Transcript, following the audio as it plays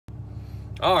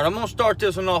All right, I'm gonna start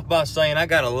this one off by saying I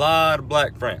got a lot of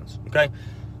black friends, okay?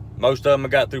 Most of them I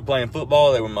got through playing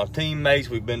football. They were my teammates.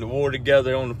 We've been to war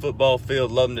together on the football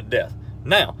field, love them to death.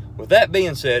 Now, with that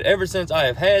being said, ever since I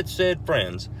have had said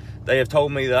friends, they have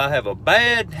told me that I have a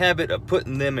bad habit of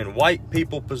putting them in white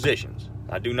people positions.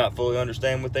 I do not fully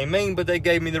understand what they mean, but they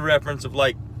gave me the reference of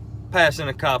like passing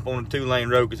a cop on a 2-lane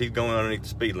road because he's going underneath the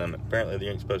speed limit. Apparently they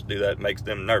ain't supposed to do that. It makes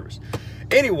them nervous.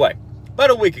 Anyway,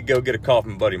 about a week ago, get a call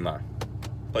from a buddy of mine.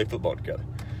 Play football together.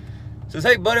 Says,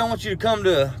 hey buddy, I want you to come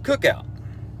to a cookout.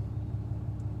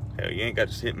 Hell, you ain't got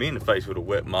to hit me in the face with a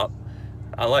wet mop.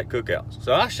 I like cookouts.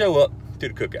 So I show up to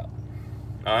the cookout.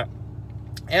 All right.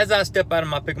 As I step out of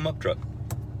my pick-em-up truck,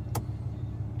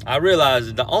 I realize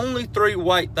that the only 3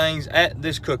 white things at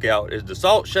this cookout is the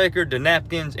salt shaker, the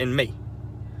napkins, and me.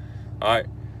 All right.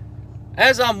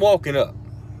 As I'm walking up,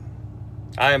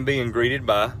 I am being greeted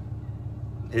by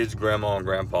his grandma and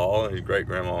grandpa, and his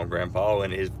great-grandma and grandpa,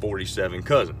 and his 47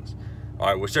 cousins. All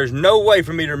right, which there's no way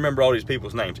for me to remember all these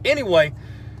people's names. Anyway,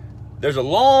 there's a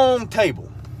long table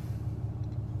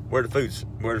where the food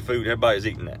everybody's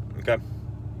eating at, okay?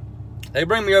 They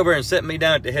bring me over and set me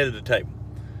down at the head of the table.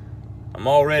 I'm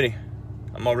already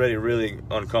really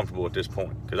uncomfortable at this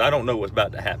point because I don't know what's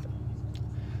about to happen.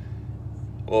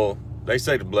 Well, they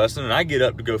say the blessing, and I get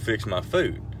up to go fix my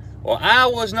food. Well, I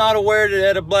was not aware that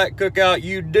at a black cookout,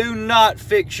 you do not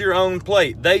fix your own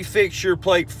plate. They fix your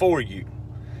plate for you.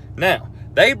 Now,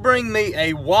 they bring me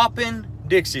a whopping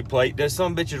Dixie plate that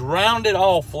some bitch is rounded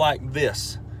off like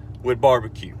this with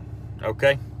barbecue,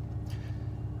 okay?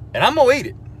 And I'm gonna eat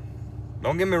it.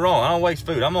 Don't get me wrong, I don't waste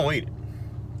food, I'm gonna eat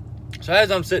it. So as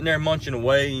I'm sitting there munching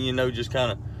away, you know, just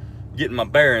kind of getting my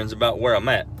bearings about where I'm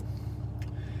at,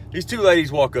 these 2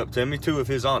 ladies walk up to me, 2 of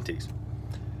his aunties,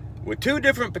 with 2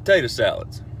 different potato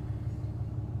salads.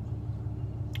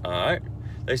 All right.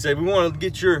 They say, we want to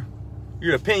get your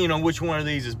opinion on which one of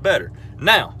these is better.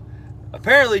 Now,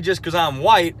 apparently just because I'm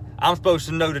white, I'm supposed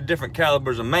to know the different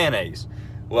calibers of mayonnaise.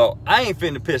 Well, I ain't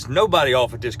finna piss nobody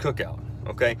off at this cookout,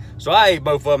 okay? So I ate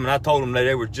both of them, and I told them that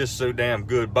they were just so damn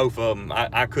good, both of them,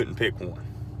 I couldn't pick one.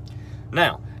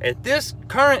 Now, at this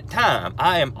current time,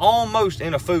 I am almost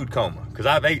in a food coma because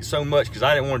I've ate so much because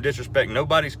I didn't want to disrespect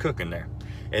nobody's cooking there.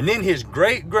 And then his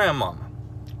great-grandmama,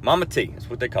 Mama T, that's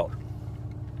what they call her,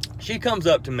 she comes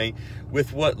up to me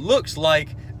with what looks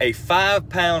like a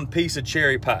 5-pound piece of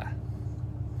cherry pie.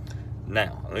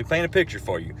 Now, let me paint a picture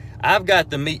for you. I've got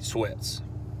the meat sweats,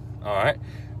 all right?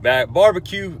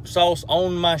 Barbecue sauce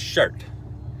on my shirt.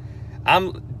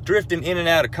 I'm drifting in and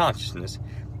out of consciousness,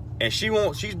 and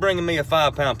she's bringing me a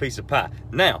 5-pound piece of pie.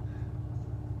 Now,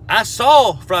 I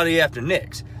saw Friday After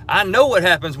Next. I know what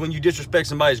happens when you disrespect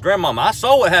somebody's grandmama. I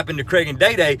saw what happened to Craig and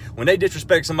Day Day when they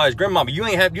disrespect somebody's grandmama. You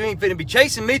ain't finna be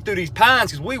chasing me through these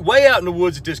pines because we way out in the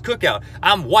woods at this cookout.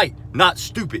 I'm white, not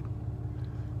stupid.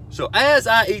 So as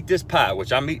I eat this pie,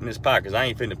 which I'm eating this pie because I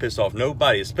ain't finna piss off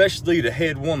nobody, especially the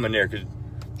head woman there because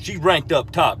she's ranked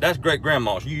up top. That's great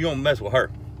grandma. You don't mess with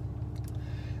her.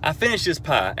 I finish this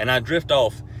pie and I drift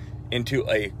off into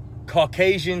a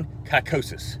Caucasian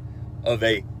psychosis of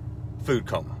a food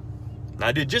coma. And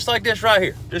I did just like this right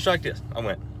here, just like this. I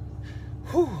went,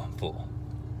 whew, I'm full.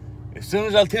 As soon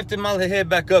as I lifted my head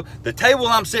back up, the table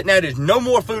I'm sitting at is no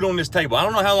more food on this table. I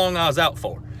don't know how long I was out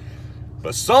for,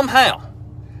 but somehow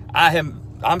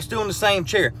I'm still in the same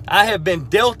chair. I have been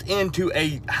dealt into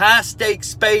a high-stakes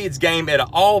spades game at an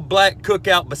all-black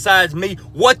cookout besides me.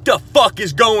 What the fuck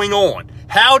is going on?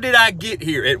 How did I get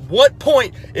here? At what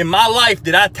point in my life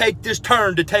did I take this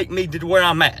turn to take me to where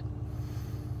I'm at?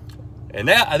 And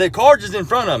now the cards is in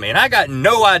front of me, and I got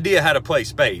no idea how to play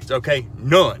spades, okay?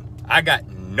 None. I got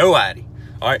no idea.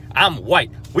 All right, I'm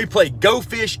white. We played Go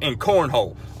Fish and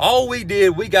Cornhole. All we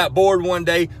did, we got bored one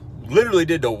day, literally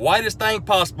did the whitest thing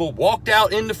possible, walked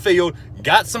out in the field,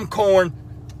 got some corn,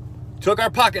 took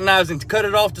our pocket knives and cut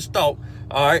it off the stalk,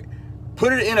 all right?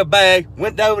 Put it in a bag,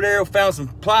 went over there, found some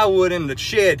plywood in the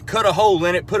shed, cut a hole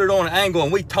in it, put it on an angle,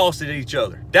 and we tossed it at each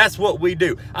other. That's what we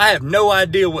do. I have no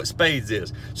idea what spades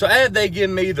is. So as they give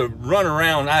me the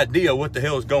runaround idea what the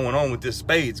hell is going on with this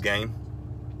spades game,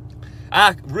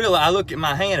 I look at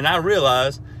my hand and I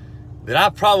realize that I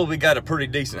probably got a pretty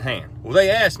decent hand. Well, they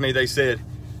asked me, they said,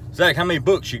 Zach, how many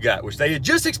books you got? Which they had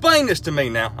just explained this to me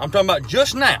now. I'm talking about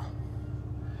just now.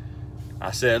 I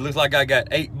said, it looks like I got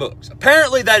 8 books.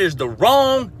 Apparently that is the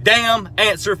wrong damn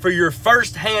answer for your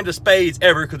first hand of spades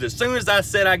ever, because as soon as I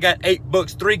said I got 8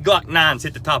 books, 3 Glock 9s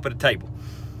hit the top of the table.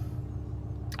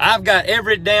 I've got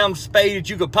every damn spade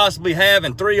that you could possibly have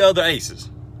and 3 other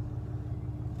aces.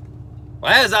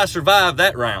 Well, as I survived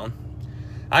that round,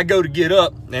 I go to get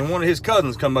up, and one of his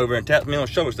cousins come over and taps me on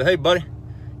the shoulder and said, hey, buddy,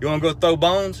 You want to go throw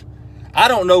bones? I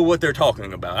don't know what they're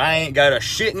talking about. I ain't got a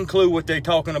shitting clue what they're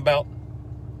talking about.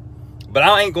 But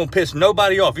I ain't going to piss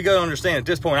nobody off. You got to understand, at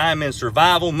this point, I am in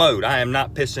survival mode. I am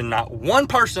not pissing not one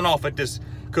person off at this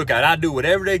cookout. I do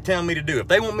whatever they tell me to do. If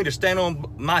they want me to stand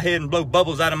on my head and blow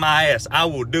bubbles out of my ass, I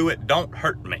will do it. Don't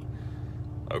hurt me.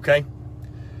 Okay?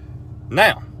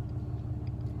 Now,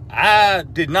 I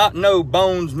did not know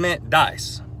bones meant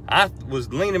dice. I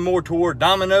was leaning more toward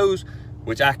dominoes,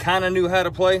 which I kind of knew how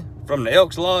to play from the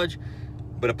Elks Lodge.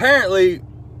 But apparently,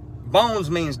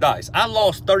 bones means dice. I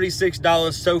lost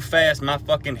 $36 so fast my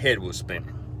fucking head was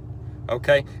spinning.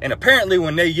 Okay? And apparently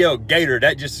when they yell gator,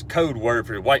 that just code word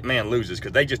for white man loses,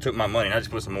 because they just took my money and I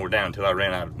just put some more down until I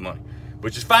ran out of money.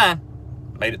 Which is fine.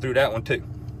 Made it through that one too.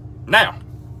 Now,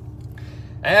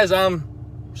 as I'm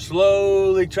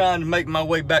slowly trying to make my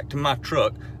way back to my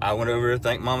truck, I went over to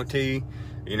thank Mama T.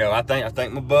 You know, I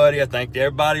thank my buddy. I thanked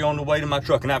everybody on the way to my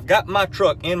truck. And I've got my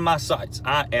truck in my sights.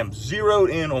 I am zeroed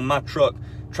in on my truck,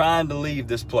 trying to leave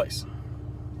this place.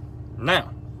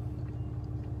 Now,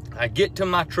 I get to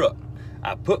my truck.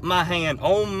 I put my hand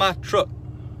on my truck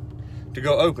to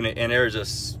go open it, and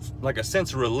there's like a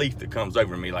sense of relief that comes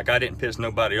over me. Like I didn't piss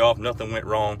nobody off. Nothing went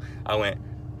wrong. I went,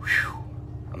 whew,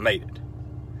 I made it.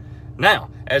 Now,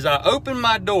 as I open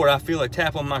my door, I feel a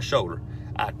tap on my shoulder.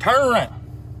 I turn around.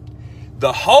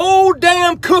 The whole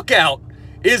damn cookout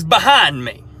is behind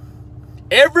me.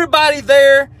 Everybody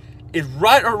there is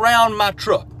right around my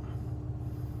truck,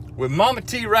 with Mama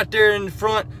T right there in the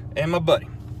front and my buddy.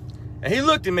 And he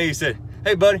looked at me, he said,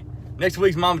 "Hey buddy, next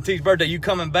week's Mama T's birthday, you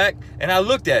coming back?" And I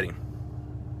looked at him,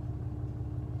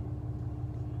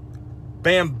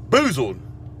 bamboozled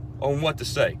on what to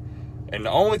say. And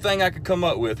the only thing I could come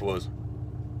up with was,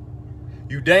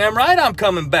 "You damn right I'm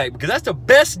coming back, because that's the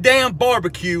best damn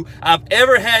barbecue I've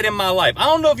ever had in my life." I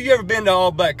don't know if you've ever been to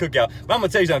All Black Cookout, but I'm going to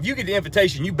tell you something. If you get the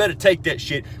invitation, you better take that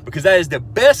shit, because that is the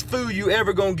best food you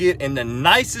ever going to get and the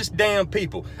nicest damn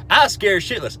people. I was scared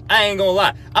shitless. I ain't going to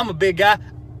lie. I'm a big guy.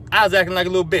 I was acting like a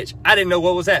little bitch. I didn't know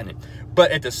what was happening.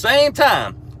 But at the same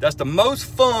time, that's the most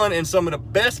fun and some of the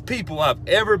best people I've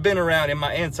ever been around in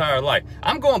my entire life.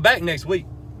 I'm going back next week.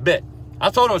 Bet. I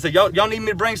told him, I said, y'all need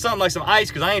me to bring something like some ice,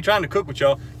 because I ain't trying to cook with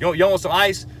y'all. Y'all want some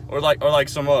ice? Or like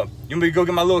some, you want me to go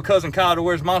get my little cousin Kyle that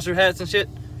wears monster hats and shit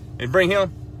and bring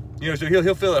him? You know, so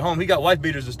he'll feel at home. He got wife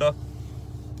beaters and stuff.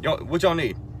 What y'all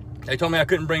need? They told me I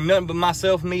couldn't bring nothing but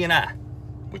myself, me, and I,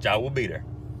 which I will be there.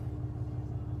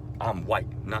 I'm white,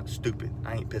 not stupid.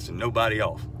 I ain't pissing nobody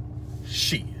off.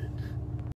 Shit.